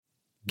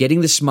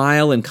Getting the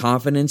smile and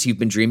confidence you've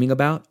been dreaming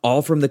about,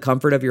 all from the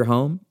comfort of your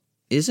home,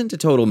 isn't a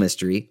total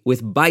mystery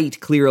with Byte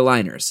clear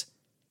aligners.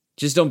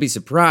 Just don't be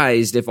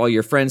surprised if all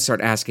your friends start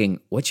asking,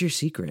 "What's your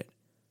secret?"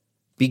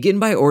 Begin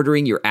by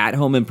ordering your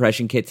at-home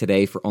impression kit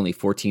today for only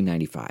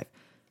 $14.95.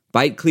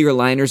 Byte clear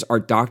aligners are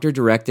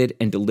doctor-directed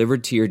and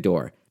delivered to your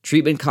door.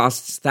 Treatment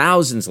costs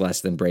thousands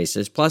less than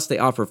braces, plus they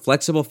offer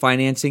flexible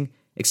financing,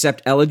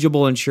 accept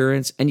eligible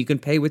insurance, and you can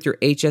pay with your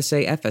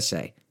HSA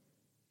FSA.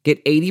 Get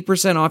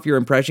 80% off your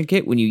impression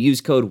kit when you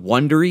use code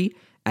WONDERY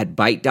at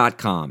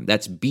Byte.com.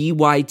 That's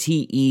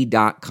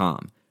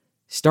BYTE.com.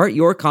 Start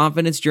your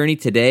confidence journey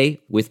today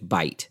with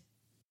Byte.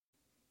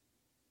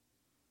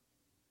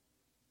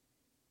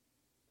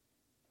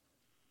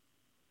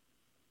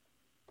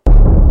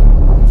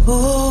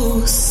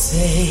 Oh,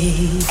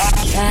 say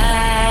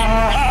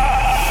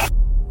can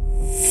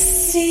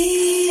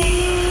see.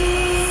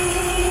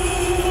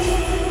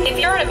 If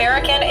you're an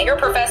American and you're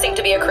professing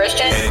to be a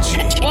Christian,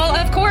 well,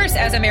 of course,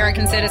 as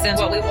American citizens,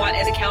 what we want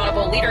is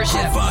accountable leadership.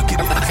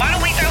 Provocative. Why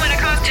don't we throw in a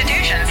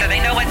constitution so they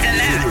know what's in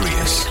that?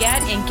 Curious.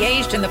 Get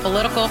engaged in the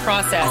political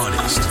process.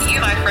 Honest. You,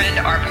 my friend,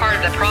 are part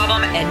of the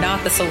problem and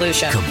not the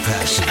solution.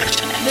 Compassionate.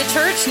 The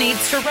church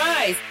needs to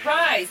rise.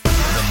 Rise.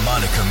 The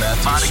Monica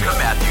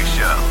Matthews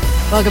Show.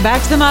 Welcome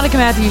back to the Monica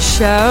Matthews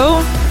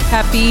Show.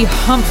 Happy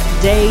hump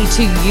day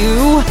to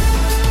you.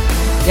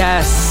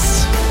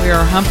 Yes, we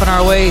are humping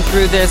our way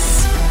through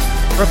this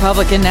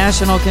Republican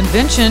National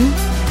Convention.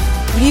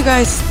 What do you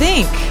guys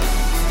think?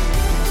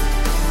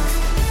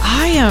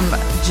 I am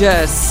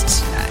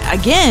just,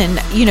 again,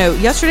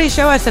 yesterday's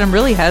show I said I'm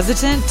really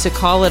hesitant to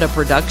call it a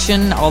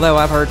production, although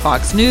I've heard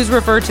Fox News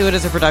refer to it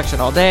as a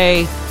production all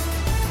day,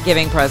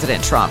 giving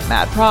President Trump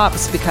mad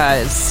props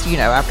because,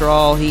 after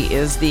all, he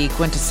is the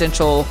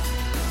quintessential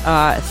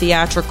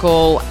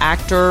theatrical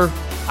actor.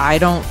 I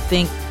don't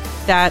think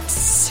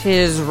that's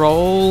his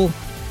role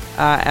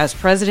as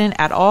president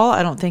at all.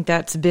 I don't think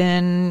that's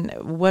been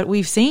what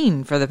we've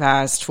seen for the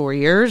past 4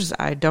 years.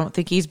 I don't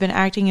think he's been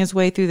acting his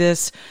way through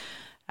this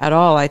at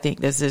all. I think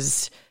this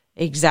is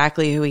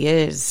exactly who he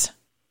is.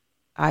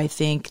 I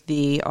think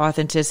the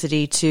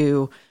authenticity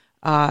to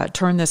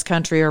turn this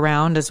country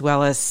around as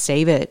well as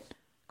save it,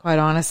 quite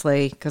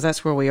honestly, because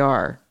that's where we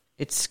are.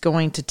 It's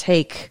going to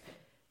take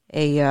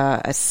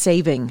a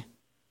saving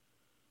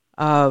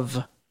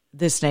of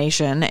this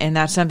nation, and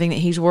that's something that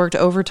he's worked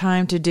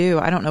overtime to do.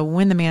 I don't know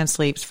when the man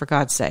sleeps, for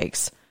God's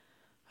sakes.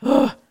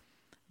 Ugh.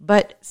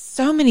 But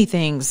so many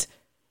things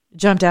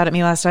jumped out at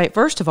me last night.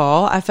 First of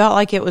all, I felt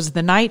like it was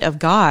the night of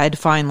God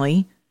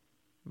finally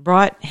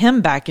brought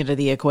him back into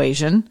the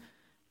equation,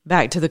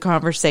 back to the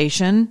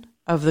conversation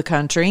of the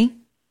country.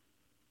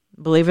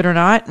 Believe it or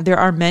not, there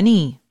are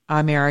many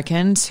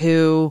Americans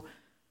who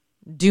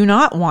do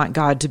not want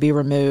God to be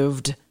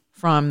removed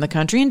from the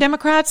country, and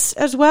Democrats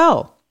as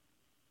well.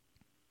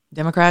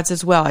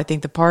 I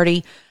think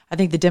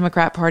the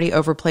Democrat Party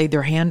overplayed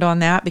their hand on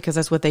that because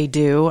that's what they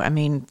do. I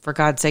mean, for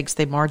God's sakes,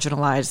 they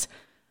marginalize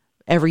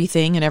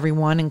everything and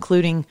everyone,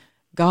 including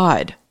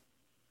God.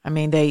 I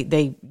mean,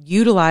 they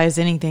utilize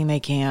anything they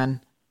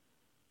can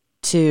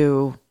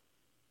to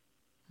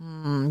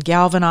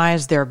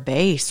galvanize their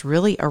base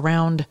really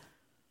around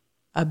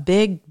a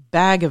big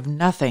bag of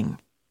nothing.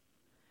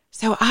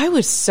 So I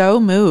was so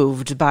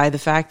moved by the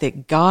fact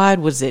that God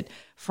was at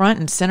front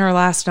and center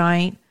last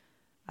night.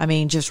 I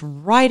mean, just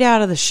right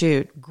out of the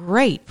chute.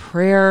 Great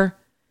prayer.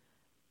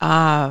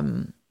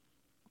 I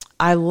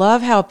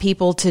love how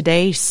people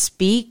today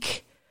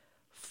speak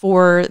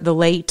for the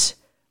late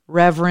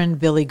Reverend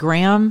Billy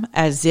Graham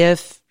as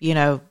if,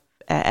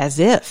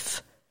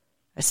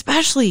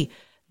 especially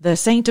the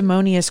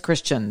sanctimonious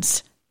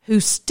Christians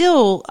who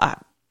still,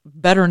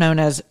 better known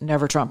as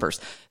Never Trumpers,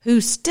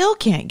 who still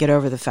can't get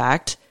over the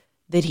fact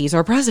that he's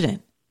our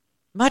president.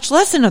 Much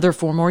less another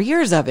 4 more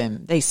years of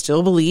him. They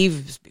still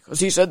believe because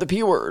he said the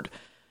P word.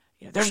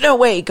 There's no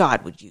way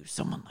God would use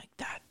someone like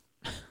that.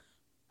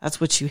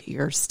 That's what you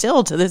hear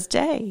still to this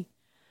day.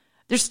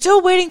 They're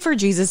still waiting for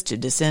Jesus to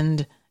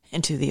descend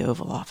into the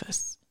Oval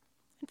Office.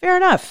 Fair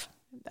enough.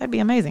 That'd be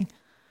amazing.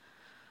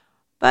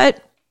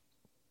 But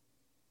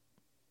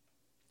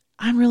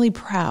I'm really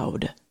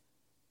proud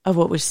of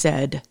what was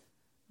said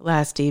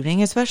last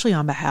evening, especially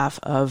on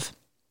behalf of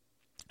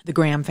the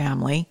Graham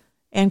family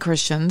and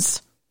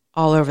Christians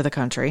all over the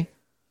country.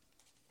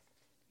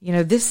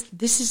 This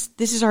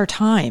is our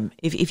time.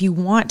 If you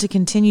want to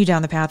continue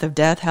down the path of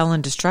death, hell,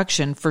 and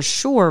destruction, for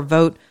sure,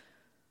 vote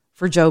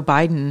for Joe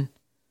Biden.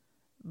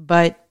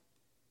 But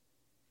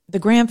the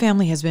Graham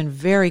family has been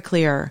very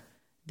clear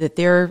that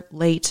their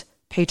late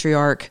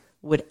patriarch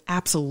would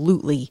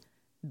absolutely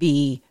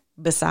be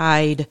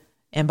beside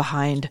and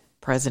behind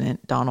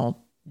President Donald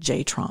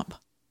J. Trump.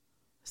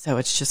 So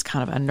it's just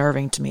kind of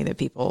unnerving to me that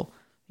people,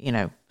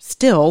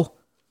 still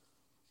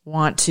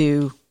want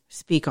to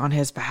speak on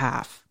his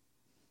behalf.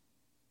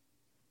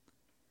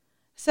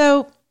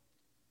 So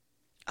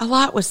a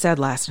lot was said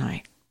last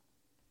night.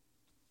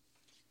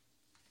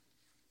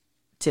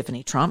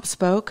 Tiffany Trump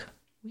spoke.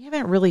 We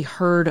haven't really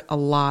heard a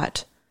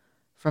lot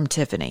from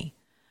Tiffany.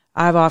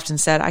 I've often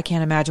said I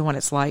can't imagine what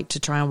it's like to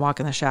try and walk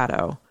in the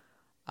shadow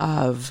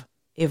of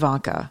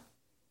Ivanka.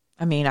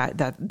 I mean,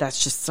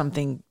 that's just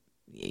something,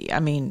 I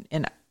mean,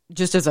 and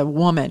just as a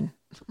woman,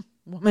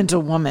 woman to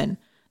woman,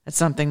 that's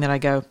something that I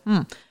go,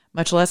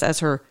 much less as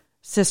her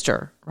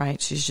sister,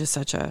 right? She's just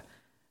such a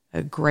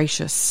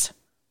gracious,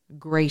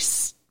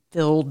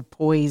 grace-filled,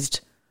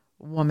 poised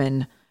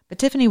woman. But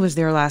Tiffany was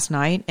there last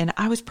night, and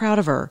I was proud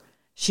of her.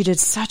 She did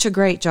such a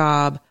great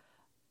job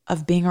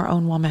of being her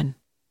own woman.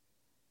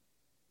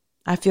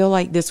 I feel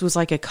like this was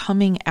like a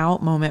coming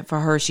out moment for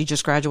her. She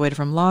just graduated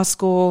from law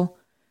school.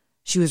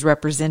 She was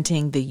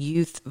representing the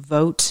youth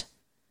vote,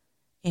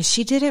 and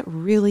she did it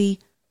really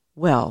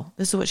well.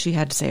 This is what she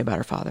had to say about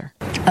her father.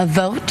 A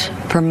vote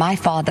for my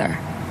father,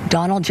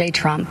 Donald J.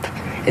 Trump,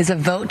 is a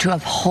vote to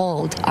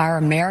uphold our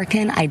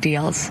American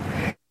ideals.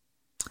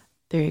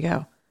 There you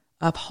go.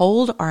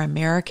 Uphold our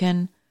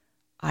American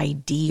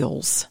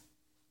ideals.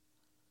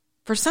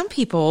 For some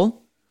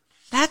people,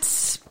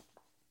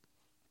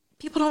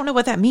 people don't know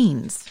what that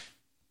means,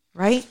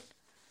 right?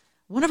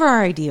 One of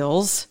our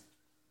ideals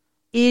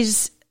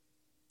is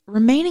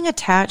remaining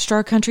attached to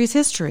our country's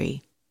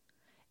history.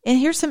 And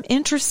here's some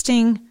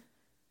interesting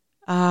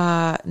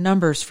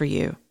numbers for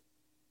you.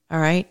 All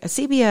right. A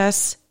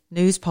CBS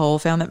News poll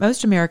found that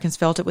most Americans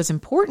felt it was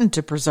important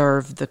to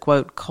preserve the,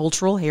 quote,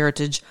 cultural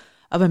heritage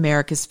of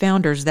America's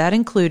founders. That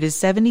included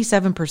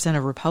 77%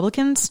 of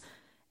Republicans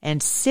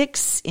and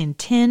 6 in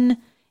 10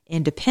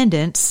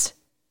 independents,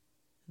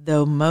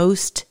 though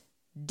most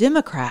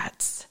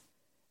Democrats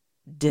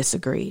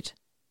disagreed.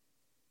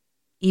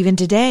 Even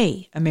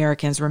today,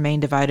 Americans remain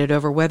divided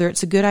over whether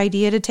it's a good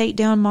idea to take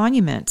down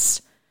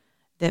monuments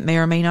that may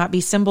or may not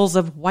be symbols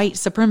of white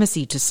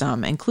supremacy to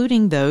some,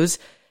 including those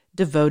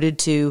devoted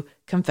to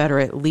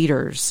Confederate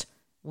leaders.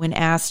 When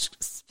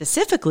asked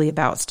specifically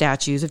about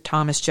statues of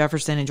Thomas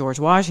Jefferson and George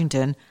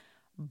Washington,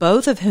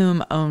 both of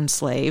whom owned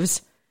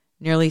slaves,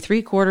 nearly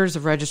 3/4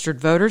 of registered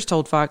voters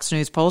told Fox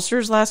News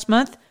pollsters last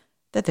month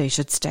that they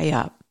should stay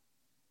up.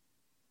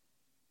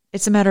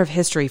 It's a matter of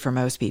history for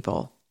most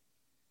people.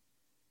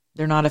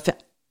 They're not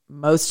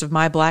most of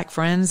my black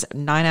friends,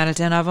 9 out of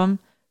 10 of them,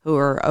 who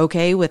are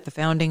okay with the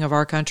founding of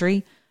our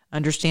country,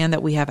 understand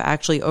that we have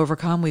actually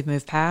overcome, we've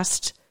moved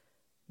past.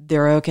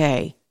 They're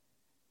okay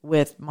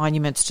with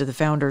monuments to the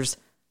founders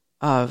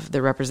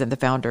that represent the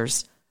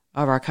founders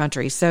of our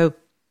country. So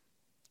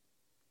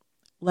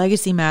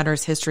legacy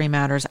matters, history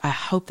matters. I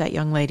hope that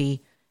young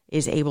lady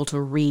is able to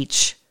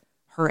reach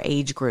her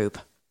age group.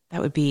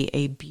 That would be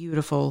a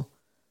beautiful,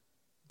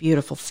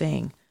 beautiful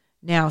thing.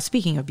 Now,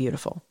 speaking of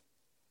beautiful,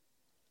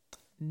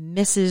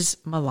 Mrs.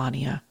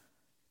 Melania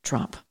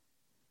Trump.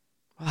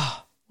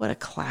 Oh, what a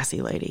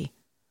classy lady.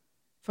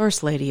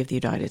 First Lady of the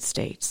United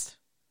States.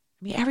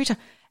 I mean,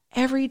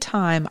 every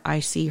time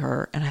I see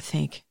her and I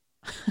think,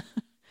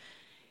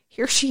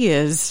 here she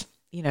is,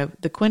 you know,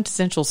 the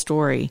quintessential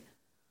story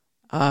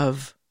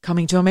of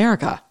coming to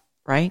America,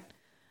 right?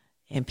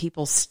 And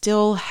people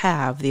still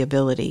have the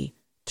ability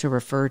to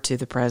refer to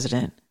the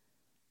president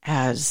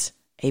as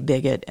a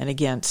bigot and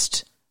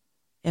against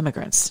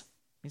immigrants.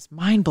 It's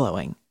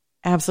mind-blowing,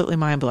 absolutely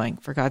mind-blowing.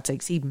 For God's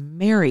sakes, he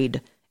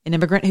married an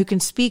immigrant who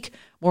can speak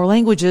more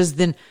languages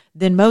than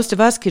most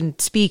of us can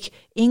speak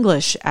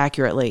English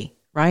accurately,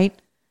 right?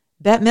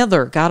 Bette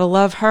Midler, gotta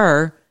love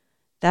her.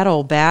 That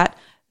old bat.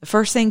 The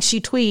first thing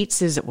she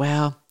tweets is,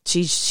 well,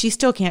 she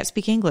still can't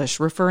speak English,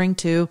 referring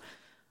to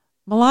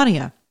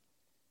Melania.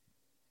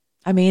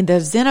 I mean, the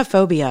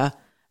xenophobia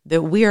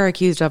that we are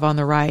accused of on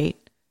the right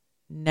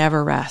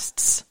never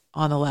rests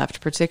on the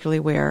left, particularly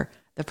where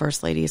the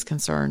First Lady is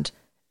concerned.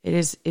 It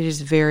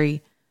is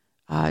very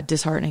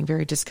disheartening,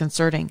 very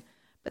disconcerting.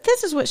 But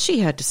this is what she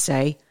had to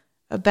say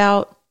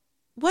about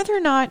whether or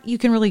not you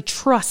can really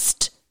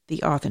trust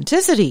the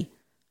authenticity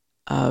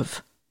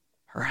of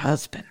her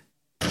husband.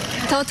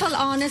 Total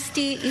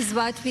honesty is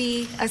what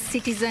we as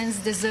citizens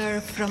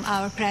deserve from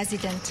our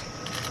president.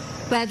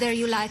 Whether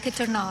you like it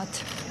or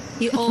not,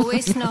 you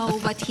always know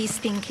what he's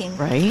thinking.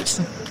 Right?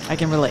 I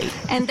can relate.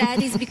 And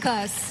that is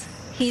because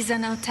he's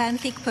an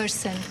authentic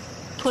person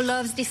who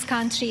loves this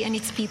country and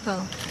its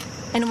people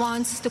and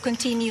wants to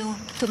continue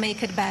to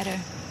make it better.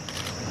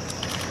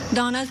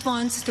 Donald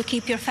wants to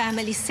keep your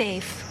family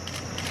safe.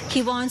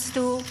 He wants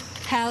to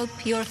help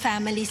your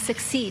family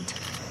succeed.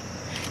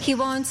 He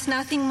wants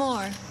nothing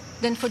more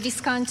than for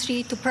this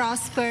country to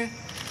prosper,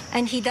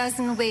 and he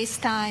doesn't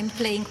waste time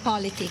playing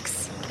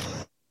politics.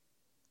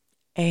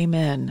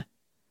 Amen.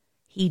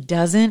 He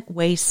doesn't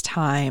waste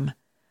time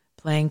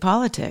playing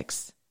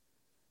politics.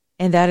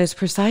 And that is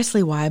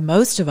precisely why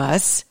most of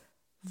us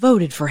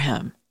voted for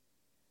him.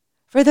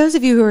 For those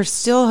of you who are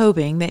still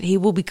hoping that he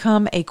will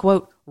become a,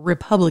 quote,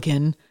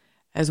 Republican,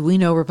 as we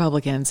know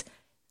Republicans,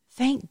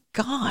 thank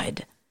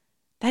God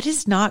that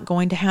is not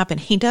going to happen.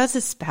 He does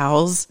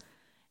espouse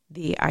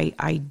the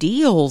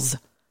ideals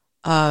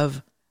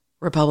of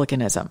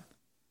republicanism,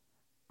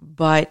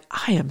 but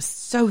I am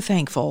so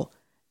thankful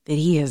that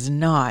he is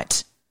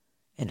not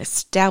an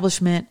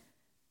establishment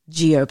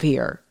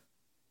GOPer.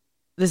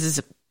 This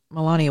is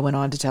Melania went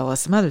on to tell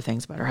us some other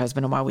things about her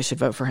husband and why we should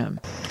vote for him.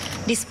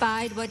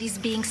 Despite what is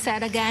being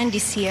said again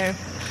this year,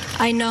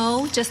 I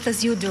know, just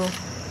as you do,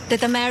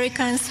 that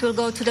Americans will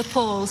go to the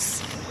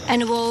polls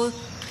and vote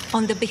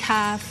on the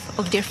behalf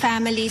of their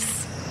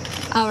families,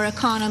 our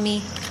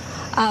economy,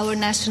 our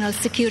national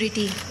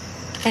security,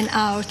 and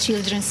our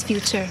children's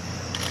future.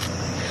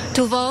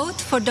 To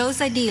vote for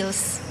those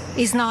ideals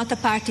is not a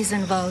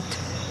partisan vote.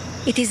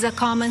 It is a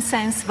common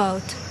sense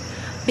vote,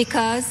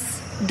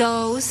 because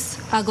those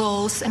are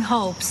goals and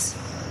hopes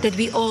that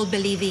we all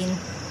believe in.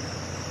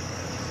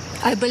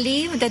 I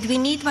believe that we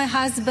need my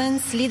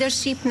husband's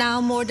leadership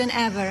now more than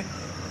ever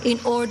in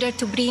order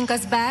to bring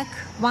us back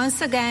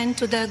once again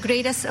to the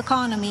greatest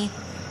economy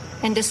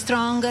and the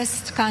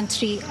strongest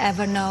country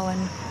ever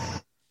known.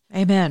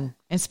 Amen.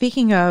 And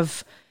speaking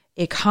of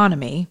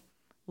economy,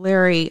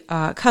 Larry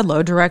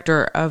Kudlow,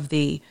 director of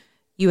the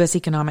U.S.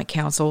 Economic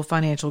Council,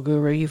 financial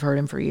guru, you've heard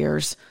him for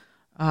years,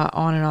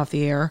 on and off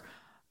the air.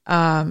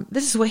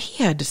 This is what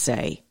he had to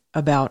say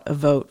about a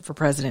vote for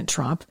President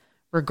Trump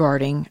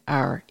regarding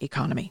our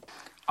economy.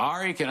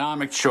 Our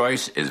economic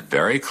choice is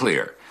very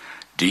clear.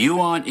 Do you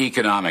want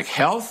economic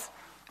health,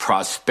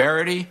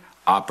 prosperity,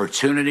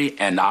 opportunity,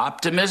 and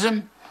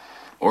optimism?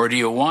 Or do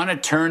you want to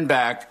turn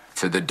back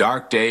to the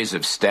dark days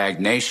of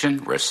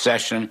stagnation,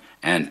 recession,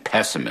 and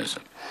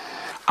pessimism?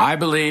 I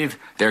believe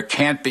there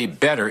can't be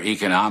better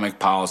economic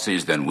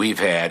policies than we've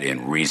had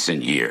in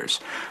recent years.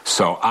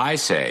 So I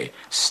say,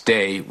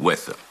 stay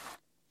with them.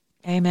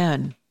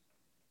 Amen.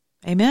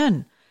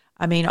 Amen.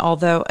 I mean,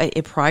 although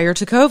prior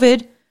to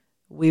COVID,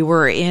 we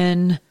were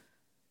in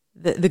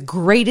the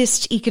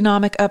greatest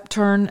economic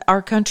upturn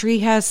our country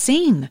has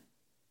seen.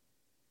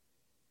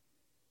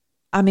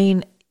 I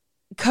mean,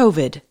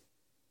 COVID,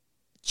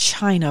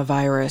 China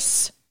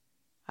virus.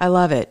 I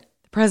love it.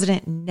 The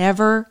president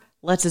never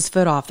lets his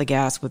foot off the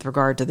gas with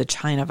regard to the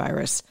China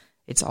virus.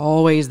 It's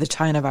always the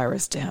China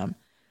virus to him,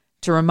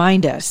 to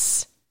remind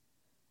us.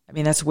 I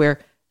mean,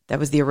 that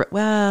was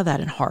that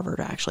in Harvard,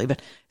 actually.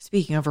 But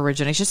speaking of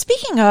origination,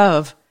 speaking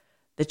of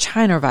the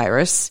China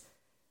virus,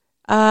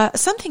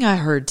 something I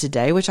heard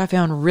today, which I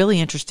found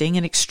really interesting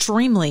and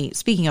extremely,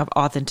 speaking of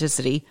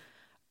authenticity,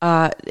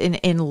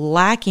 in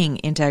lacking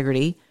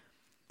integrity,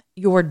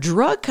 your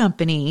drug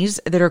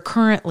companies that are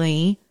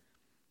currently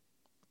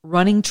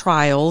running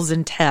trials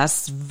and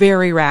tests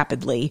very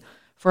rapidly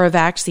for a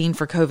vaccine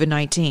for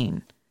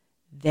COVID-19,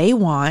 they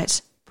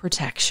want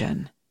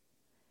protection.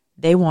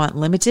 They want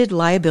limited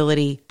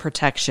liability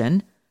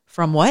protection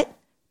from what?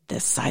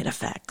 The side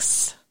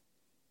effects.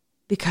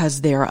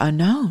 Because they're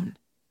unknown.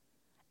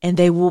 And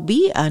they will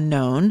be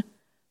unknown,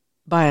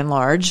 by and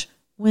large,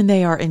 when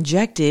they are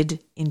injected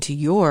into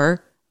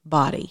your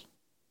body,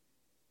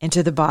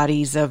 into the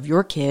bodies of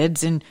your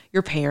kids and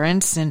your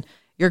parents and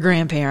your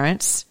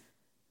grandparents.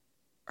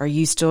 Are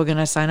you still going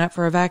to sign up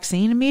for a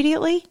vaccine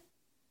immediately?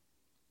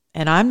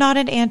 And I'm not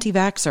an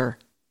anti-vaxxer.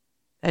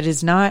 That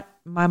is not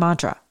my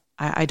mantra.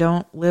 I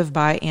don't live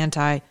by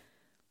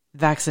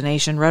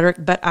anti-vaccination rhetoric,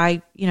 but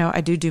I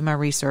do my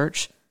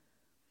research.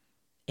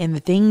 And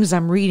the things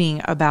I'm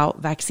reading about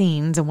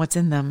vaccines and what's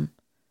in them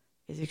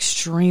is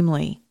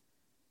extremely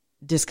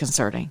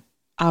disconcerting.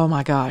 Oh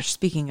my gosh,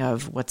 speaking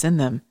of what's in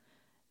them,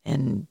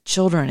 and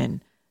children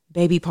and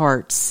baby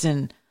parts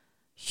and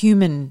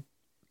human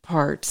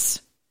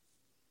parts.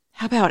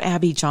 How about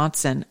Abby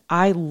Johnson?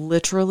 I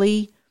broke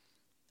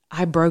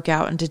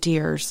out into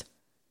tears.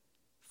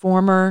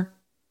 Former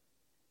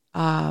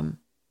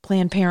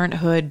Planned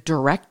Parenthood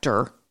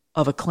director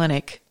of a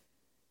clinic.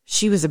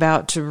 She was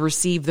about to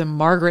receive the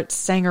Margaret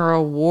Sanger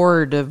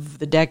Award of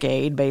the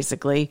decade,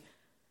 basically.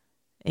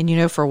 And you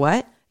know for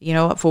what? You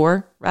know what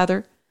for,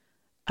 rather?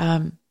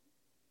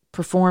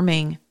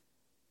 Performing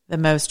the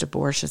most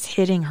abortions,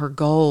 hitting her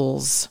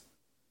goals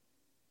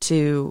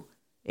to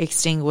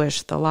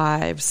extinguish the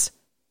lives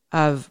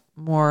of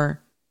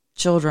more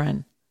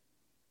children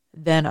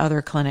than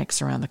other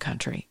clinics around the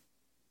country.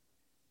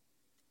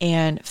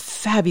 And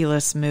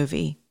fabulous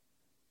movie.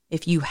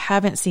 If you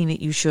haven't seen it,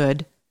 you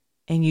should.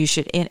 And you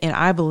should. And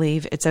I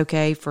believe it's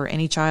okay for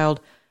any child.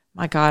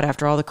 My God,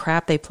 after all the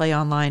crap they play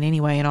online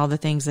anyway and all the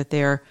things that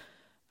they're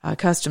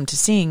accustomed to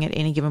seeing at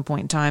any given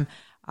point in time,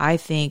 I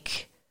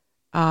think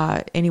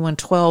anyone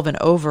 12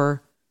 and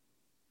over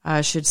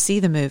should see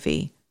the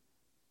movie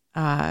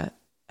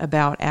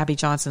about Abby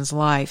Johnson's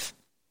life.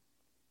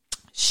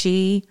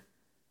 She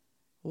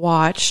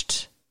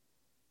watched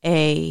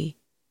a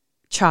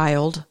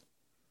child.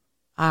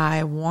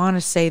 I want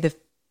to say the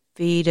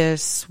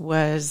fetus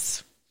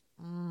was,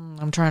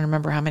 I'm trying to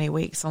remember how many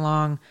weeks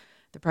along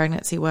the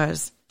pregnancy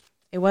was.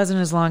 It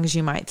wasn't as long as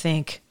you might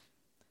think.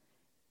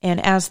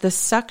 And as the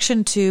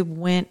suction tube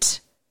went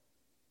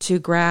to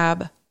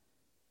grab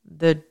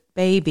the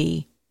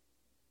baby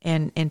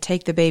and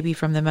take the baby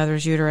from the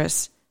mother's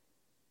uterus,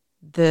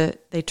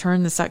 they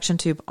turned the suction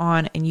tube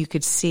on and you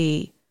could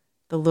see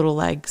the little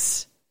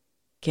legs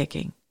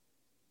kicking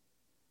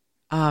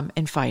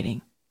and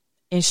fighting.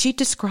 And she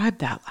described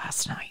that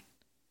last night.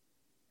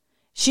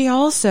 She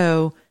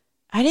also,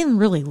 I didn't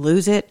really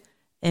lose it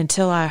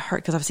until I heard,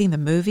 because I've seen the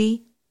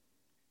movie,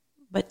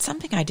 But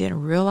something I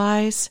didn't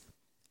realize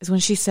is when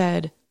she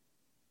said,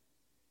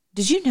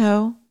 did you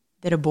know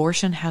that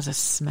abortion has a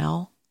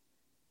smell?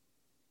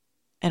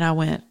 And I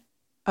went,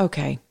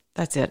 okay,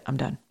 that's it. I'm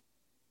done.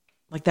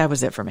 Like, that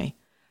was it for me.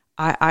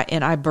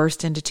 I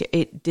burst into tears.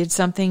 It did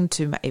something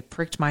it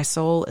pricked my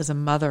soul as a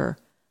mother.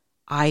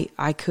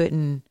 I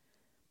could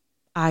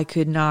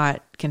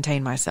not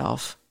contain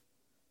myself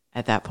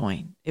at that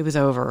point. It was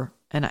over.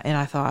 And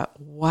I thought,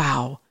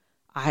 wow,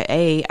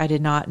 I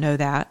did not know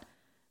that.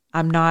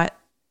 I'm not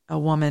a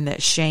woman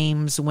that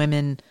shames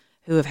women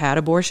who have had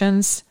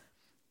abortions.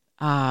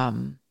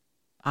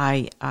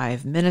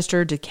 I've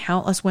ministered to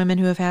countless women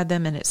who have had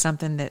them, and it's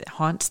something that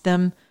haunts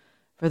them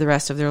for the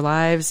rest of their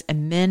lives,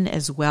 and men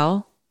as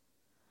well.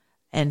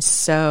 And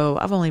so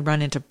I've only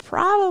run into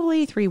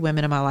probably 3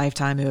 women in my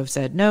lifetime who have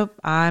said, nope,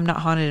 I'm not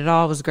haunted at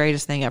all. It was the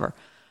greatest thing ever.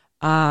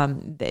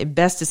 The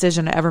best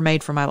decision I ever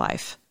made for my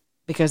life,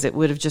 because it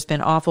would have just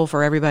been awful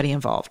for everybody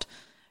involved.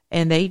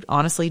 And they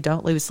honestly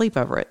don't lose sleep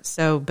over it.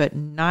 So, but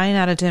 9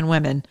 out of 10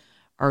 women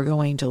are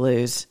going to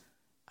lose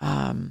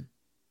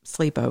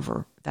sleep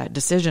over that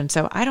decision.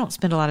 So I don't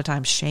spend a lot of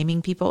time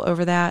shaming people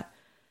over that,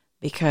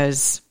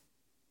 because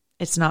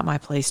it's not my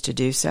place to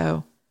do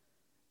so.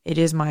 It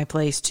is my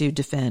place to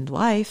defend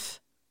life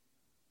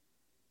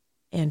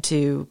and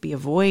to be a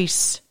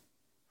voice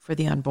for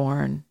the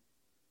unborn.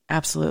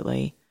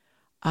 Absolutely.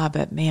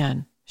 But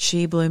man,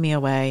 she blew me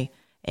away,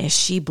 and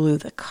she blew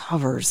the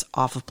covers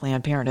off of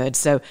Planned Parenthood.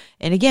 So,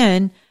 and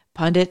again,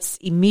 pundits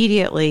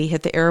immediately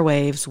hit the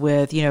airwaves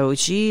with,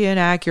 she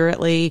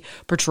inaccurately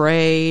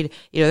portrayed,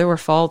 there were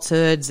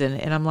falsehoods.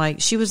 And I'm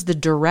like, she was the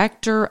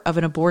director of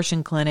an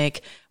abortion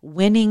clinic,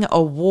 winning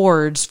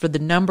awards for the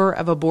number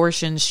of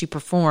abortions she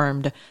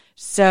performed.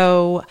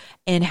 So,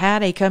 and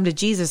had a come to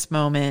Jesus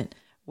moment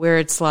where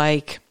it's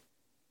like,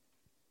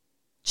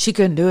 she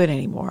couldn't do it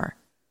anymore.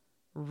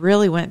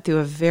 Really went through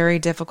a very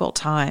difficult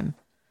time,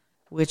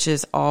 which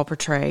is all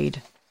portrayed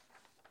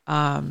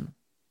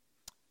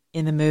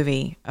in the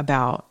movie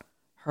about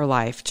her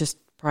life. Just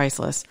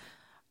priceless.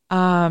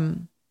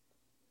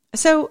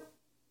 So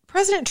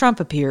President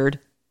Trump appeared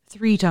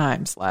 3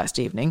 times last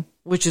evening,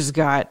 which has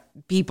got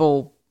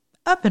people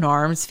up in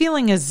arms,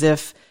 feeling as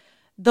if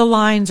the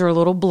lines are a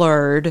little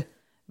blurred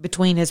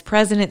between his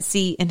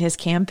presidency and his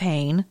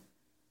campaign.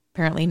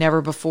 Apparently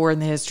never before in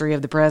the history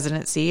of the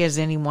presidency has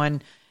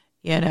anyone,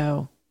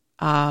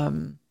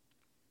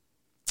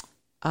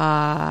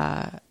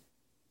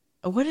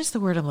 what is the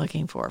word I'm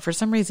looking for? For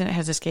some reason, it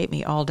has escaped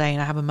me all day,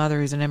 and I have a mother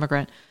who's an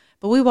immigrant.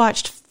 But we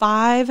watched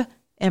 5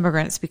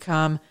 immigrants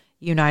become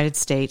United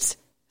States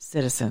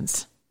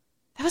citizens.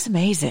 That was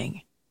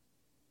amazing.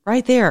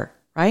 Right there,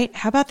 right?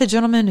 How about the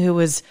gentleman who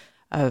was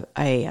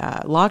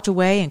locked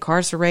away,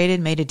 incarcerated,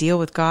 made a deal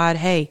with God?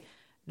 Hey,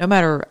 no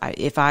matter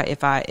if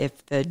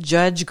the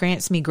judge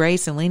grants me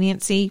grace and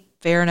leniency,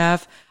 fair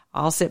enough.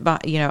 I'll sit by,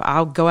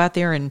 I'll go out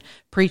there and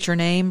preach your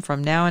name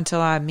from now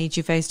until I meet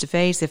you face to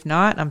face. If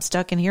not, I'm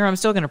stuck in here. I'm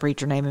still going to preach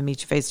your name and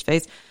meet you face to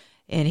face.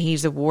 And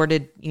he's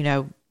awarded,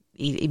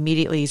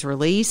 immediately he's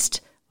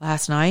released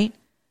last night.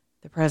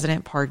 The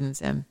president pardons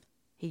him.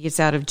 He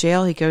gets out of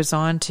jail. He goes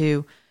on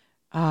to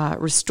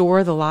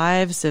restore the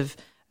lives of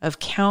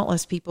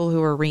countless people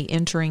who are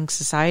re-entering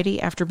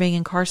society after being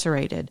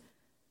incarcerated.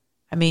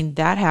 I mean,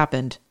 that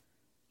happened.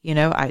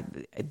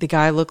 The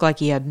guy looked like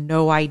he had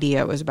no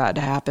idea it was about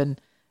to happen.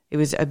 It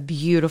was a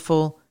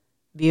beautiful,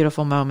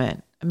 beautiful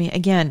moment. I mean,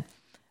 again,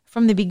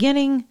 from the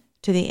beginning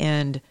to the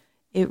end,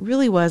 it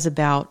really was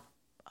about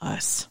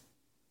us.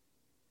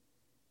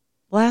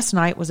 Last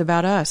night was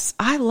about us.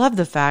 I love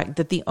the fact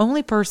that the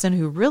only person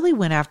who really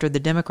went after the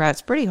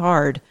Democrats pretty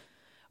hard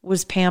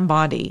was Pam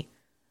Bondi.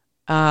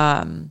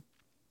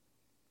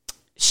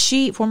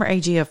 She, former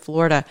AG of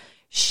Florida,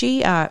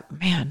 she,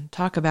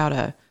 talk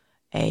about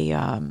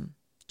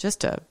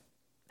just a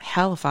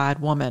hellified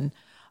woman.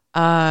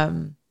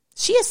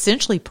 She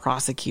essentially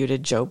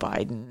prosecuted Joe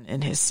Biden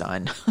and his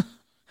son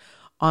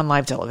on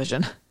live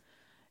television.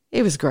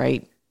 It was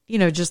great.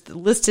 Just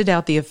listed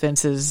out the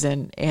offenses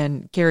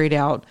and carried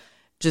out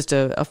just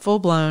a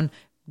full-blown,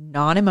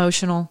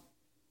 non-emotional.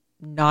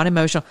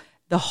 The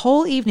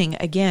whole evening,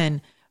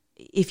 again,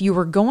 if you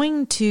were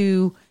going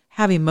to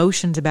have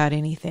emotions about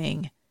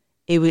anything,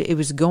 it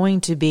was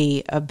going to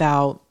be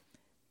about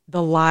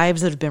the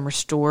lives that have been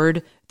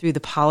restored through the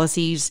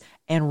policies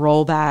and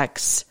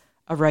rollbacks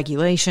of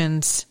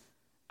regulations,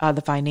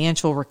 the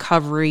financial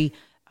recovery,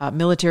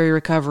 military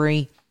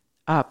recovery,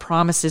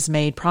 promises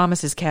made,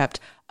 promises kept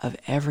of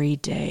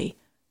everyday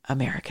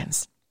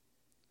Americans.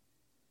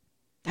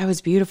 That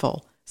was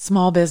beautiful.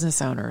 Small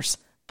business owners,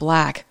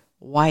 Black,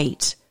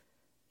 white,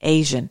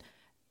 Asian.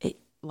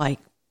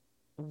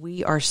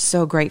 We are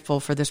so grateful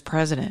for this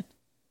president.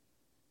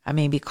 I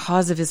mean,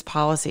 because of his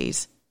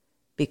policies,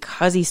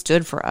 because he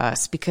stood for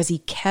us, because he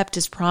kept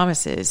his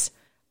promises,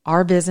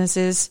 our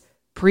businesses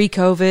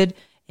pre-COVID,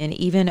 and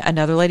even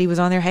another lady was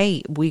on there.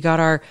 Hey, we got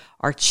our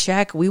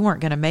check. We weren't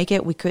going to make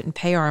it. We couldn't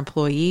pay our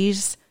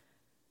employees.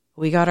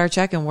 We got our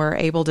check and we're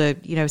able to,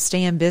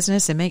 stay in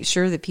business and make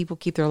sure that people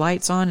keep their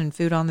lights on and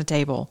food on the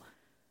table.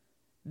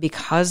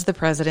 because the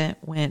president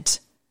went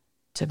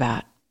to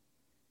bat.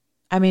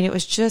 I mean, it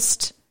was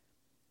just,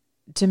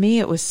 to me,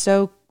 it was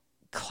so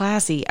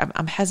classy.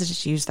 I'm hesitant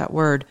to use that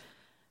word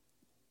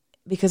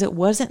because it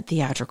wasn't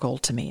theatrical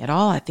to me at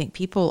all. I think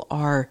people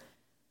are,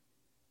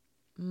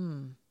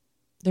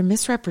 they're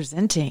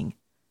misrepresenting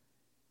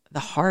the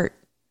heart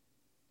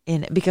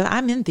in it, because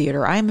I'm in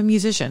theater. I am a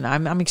musician.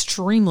 I'm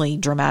extremely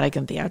dramatic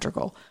and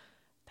theatrical.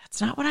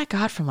 That's not what I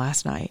got from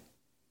last night.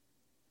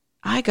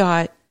 I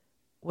got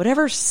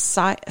whatever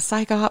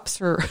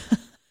psychops or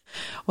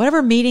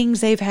whatever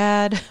meetings they've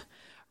had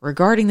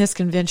regarding this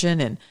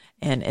convention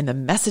and the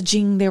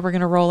messaging they were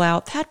going to roll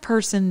out. That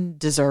person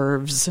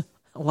deserves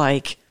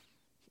like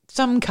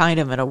some kind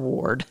of an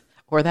award,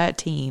 or that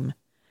team,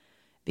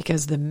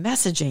 because the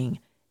messaging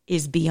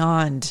is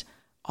beyond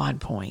on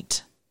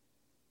point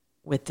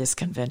with this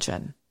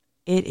convention.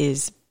 It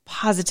is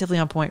positively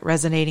on point,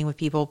 resonating with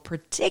people,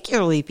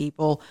 particularly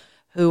people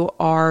who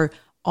are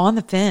on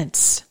the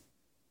fence.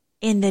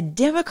 And the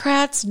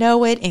Democrats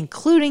know it,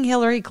 including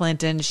Hillary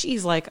Clinton.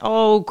 She's like,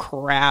 oh,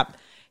 crap.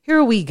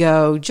 Here we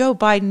go. Joe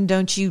Biden,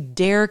 don't you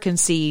dare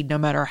concede, no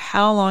matter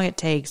how long it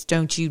takes.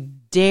 Don't you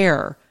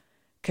dare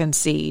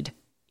concede.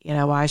 You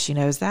know why she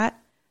knows that?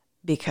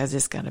 Because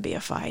it's going to be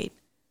a fight.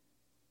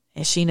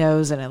 And she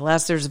knows that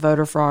unless there's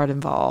voter fraud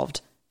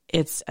involved,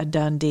 it's a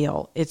done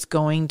deal. It's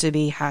going to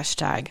be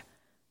hashtag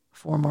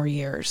 4 more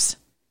years.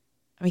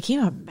 I mean,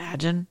 can you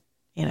imagine,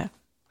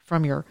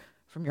 from your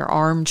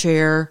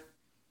armchair,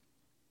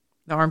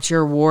 the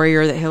armchair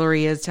warrior that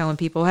Hillary is, telling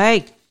people,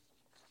 hey,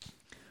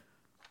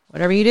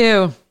 whatever you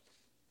do,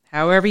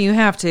 however you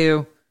have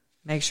to,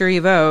 make sure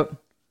you vote.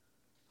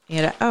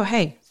 And, oh,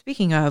 hey,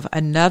 speaking of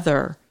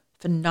another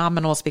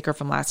phenomenal speaker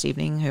from last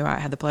evening who I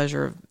had the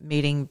pleasure of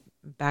meeting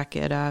back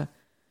at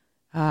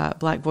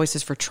Black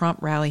Voices for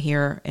Trump rally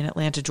here in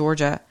Atlanta,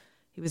 Georgia.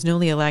 He was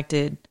newly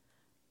elected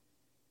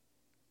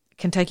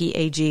Kentucky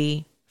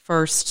AG,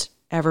 first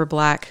ever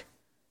Black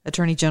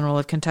Attorney General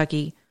of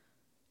Kentucky,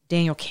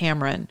 Daniel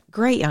Cameron.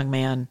 Great young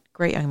man.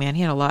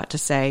 He had a lot to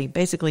say.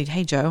 Basically,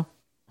 hey, Joe,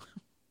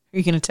 are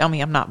you going to tell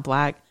me I'm not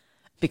Black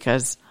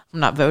because I'm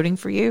not voting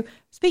for you?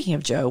 Speaking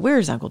of Joe,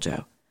 where's Uncle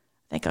Joe?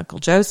 I think Uncle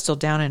Joe's still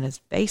down in his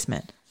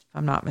basement, if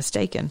I'm not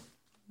mistaken.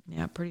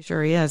 Yeah, pretty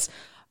sure he is.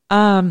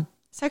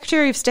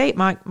 Secretary of State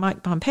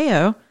Mike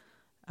Pompeo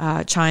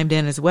chimed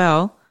in as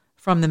well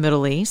from the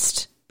Middle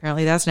East.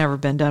 Apparently that's never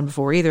been done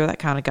before either. That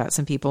kind of got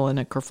some people in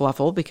a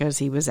kerfluffle because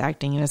he was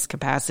acting in his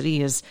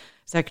capacity as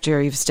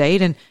Secretary of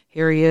State, and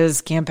here he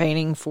is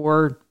campaigning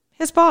for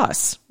his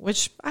boss,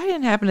 which I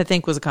didn't happen to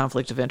think was a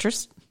conflict of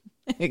interest.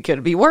 It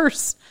could be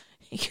worse.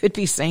 He could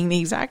be saying the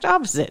exact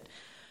opposite.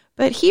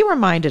 But he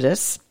reminded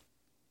us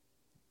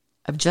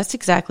of just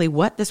exactly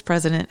what this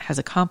president has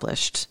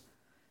accomplished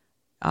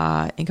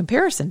in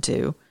comparison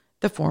to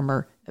the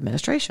former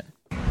administration.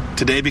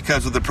 Today,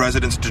 because of the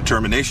president's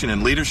determination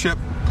and leadership,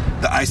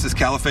 the ISIS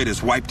caliphate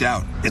is wiped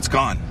out. It's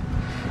gone.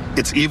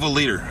 Its evil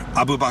leader,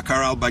 Abu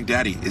Bakr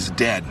al-Baghdadi, is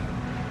dead.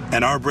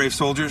 And our brave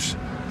soldiers,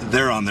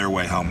 they're on their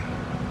way home.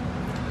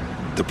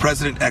 The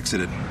president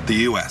exited the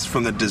U.S.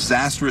 from the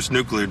disastrous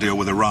nuclear deal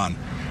with Iran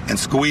and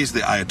squeezed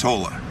the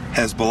Ayatollah,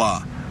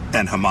 Hezbollah,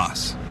 and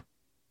Hamas.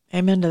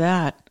 Amen to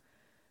that.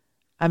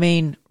 I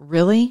mean,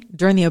 really?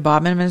 During the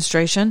Obama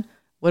administration,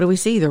 what do we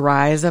see? The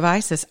rise of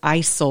ISIS,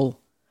 ISIL.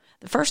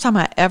 The first time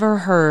I ever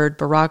heard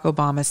Barack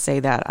Obama say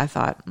that, I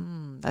thought,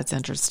 that's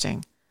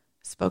interesting.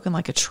 Spoken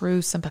like a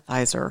true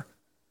sympathizer.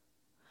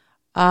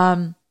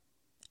 How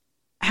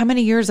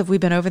many years have we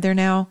been over there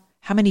now?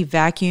 How many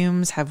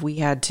vacuums have we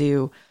had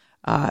to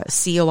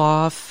seal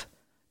off,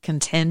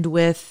 contend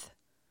with?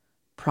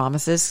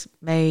 Promises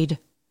made,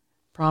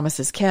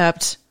 promises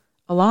kept.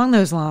 Along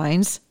those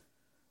lines,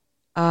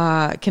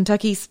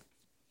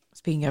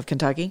 speaking of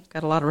Kentucky,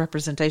 got a lot of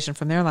representation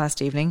from there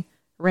last evening.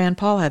 Rand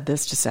Paul had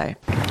this to say.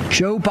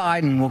 Joe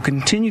Biden will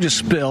continue to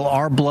spill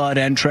our blood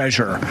and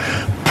treasure.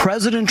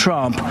 President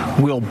Trump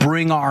will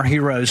bring our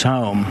heroes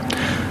home.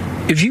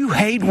 If you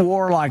hate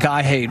war like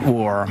I hate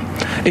war,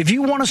 if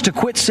you want us to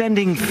quit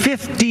sending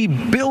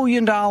 $50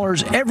 billion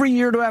every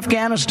year to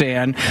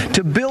Afghanistan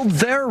to build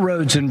their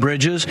roads and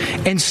bridges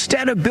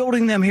instead of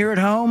building them here at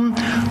home,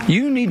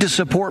 you need to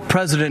support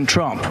President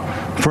Trump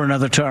for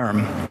another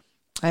term.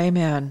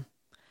 Amen.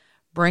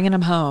 Bringing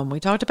them home. We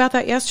talked about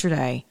that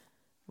yesterday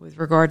with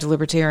regard to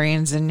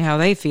libertarians and how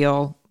they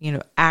feel,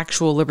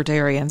 actual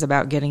libertarians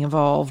about getting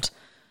involved.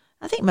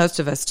 I think most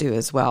of us do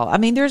as well. I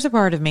mean, there's a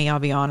part of me, I'll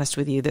be honest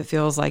with you, that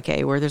feels like,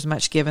 hey, where there's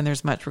much given,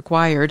 there's much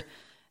required.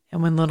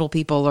 And when little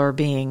people are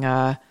being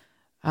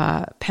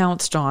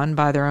pounced on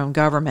by their own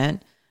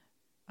government,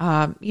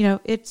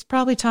 it's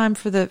probably time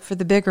for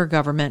the bigger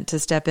government to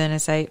step in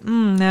and say,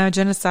 no,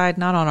 genocide,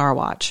 not on our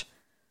watch,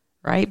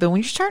 right? But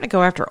when you're starting to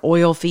go after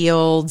oil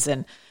fields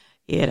and,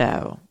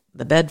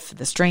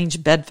 the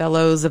strange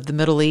bedfellows of the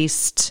Middle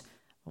East,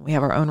 we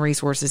have our own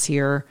resources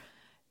here,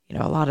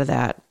 a lot of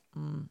that,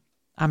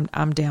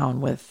 I'm down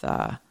with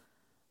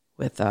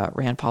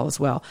Rand Paul as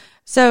well.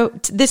 So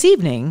this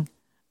evening,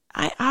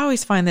 I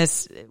always find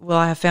this,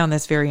 I have found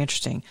this very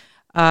interesting.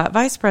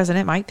 Vice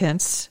President Mike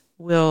Pence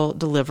will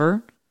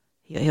deliver.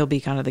 He'll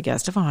be kind of the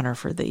guest of honor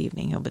for the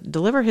evening. He'll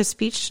deliver his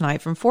speech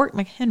tonight from Fort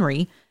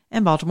McHenry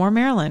in Baltimore,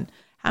 Maryland.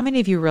 How many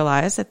of you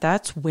realize that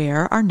that's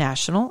where our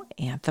national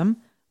anthem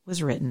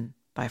was written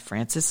by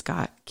Francis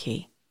Scott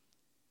Key?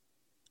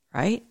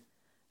 Right?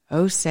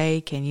 Oh,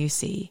 say, can you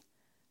see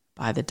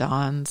by the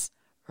dawn's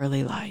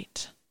early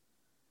light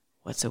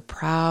what so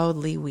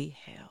proudly we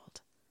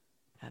hailed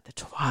at the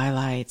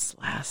twilight's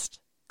last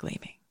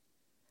gleaming,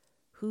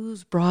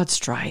 whose broad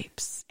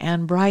stripes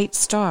and bright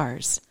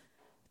stars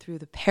through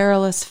the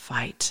perilous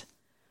fight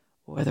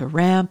o'er the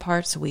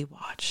ramparts we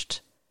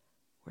watched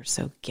were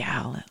so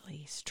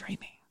gallantly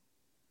streaming,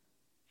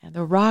 and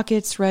the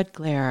rocket's red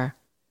glare,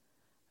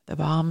 the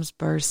bombs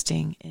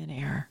bursting in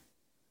air,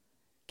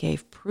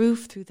 gave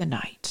proof through the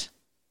night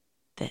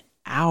that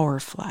our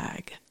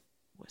flag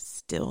was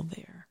still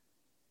there.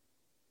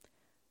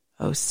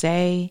 Oh,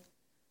 say,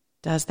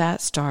 does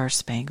that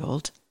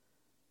star-spangled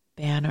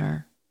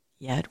banner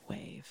yet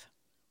wave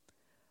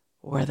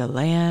o'er the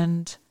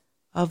land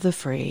of the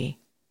free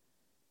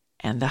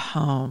and the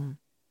home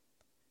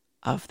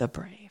of the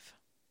brave?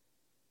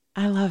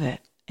 I love it.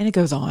 And it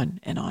goes on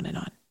and on and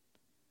on.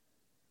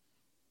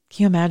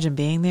 Can you imagine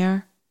being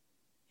there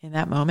in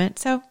that moment?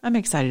 So I'm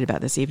excited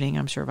about this evening.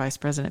 I'm sure Vice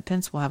President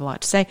Pence will have a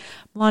lot to say.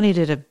 Melania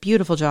did a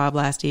beautiful job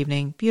last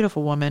evening.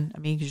 Beautiful woman. I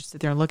mean, you could just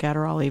sit there and look at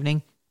her all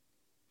evening,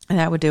 and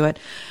that would do it.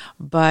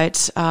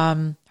 But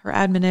her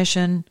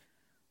admonition,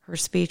 her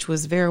speech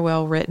was very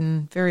well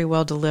written, very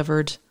well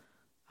delivered,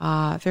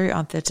 very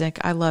authentic.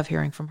 I love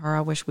hearing from her.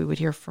 I wish we would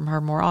hear from her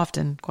more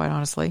often, quite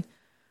honestly.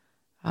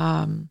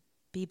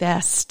 Be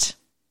best,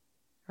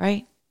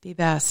 right? Be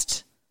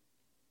best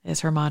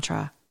is her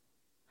mantra.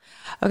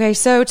 Okay,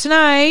 so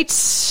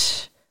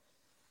tonight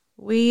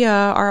we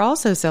are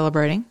also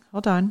celebrating.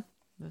 Hold on.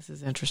 This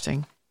is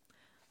interesting.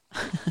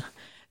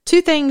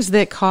 Two things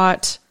that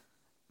caught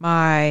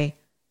my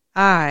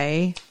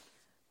eye.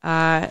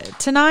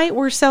 Tonight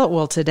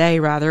today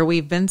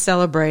we've been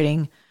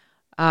celebrating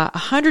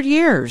 100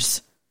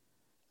 years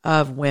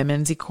of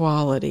women's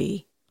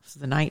equality. So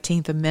the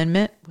 19th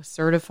Amendment was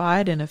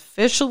certified and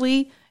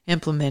officially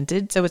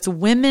implemented. So it's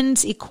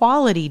Women's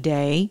Equality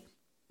Day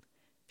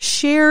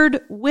shared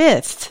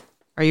with,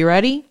 are you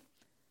ready?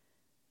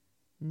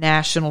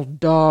 National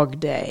Dog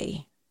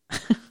Day.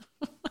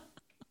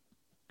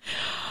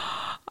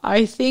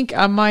 I think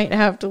I might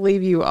have to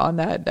leave you on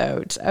that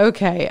note.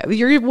 Okay,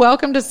 you're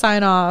welcome to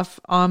sign off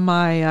on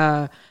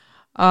my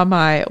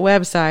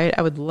website.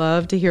 I would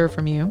love to hear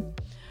from you.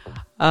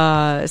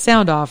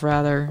 Sound off,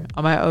 rather,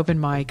 on my open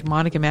mic,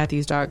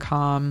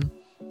 MonicaMatthews.com.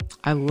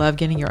 I love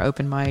getting your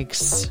open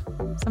mics.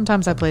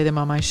 Sometimes I play them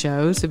on my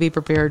show, so be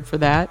prepared for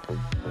that.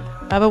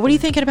 But what are you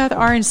thinking about the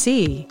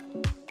RNC?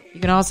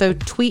 You can also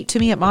tweet to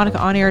me at Monica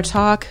On Air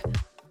Talk,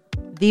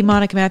 the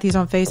Monica Matthews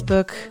on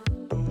Facebook.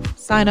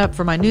 Sign up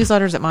for my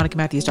newsletters at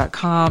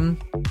MonicaMatthews.com.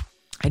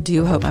 I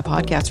do hope my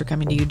podcasts are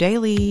coming to you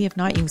daily. If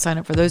not, you can sign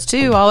up for those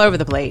too, all over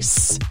the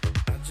place.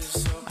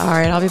 All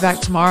right, I'll be back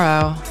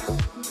tomorrow.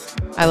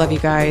 I love you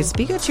guys.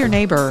 Be good to your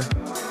neighbor,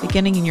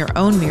 beginning in your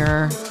own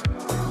mirror.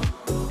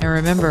 And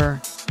remember,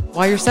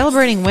 while you're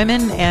celebrating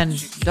women and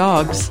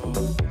dogs,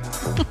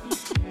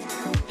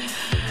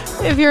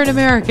 if you're an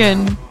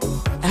American,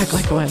 act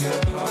like one.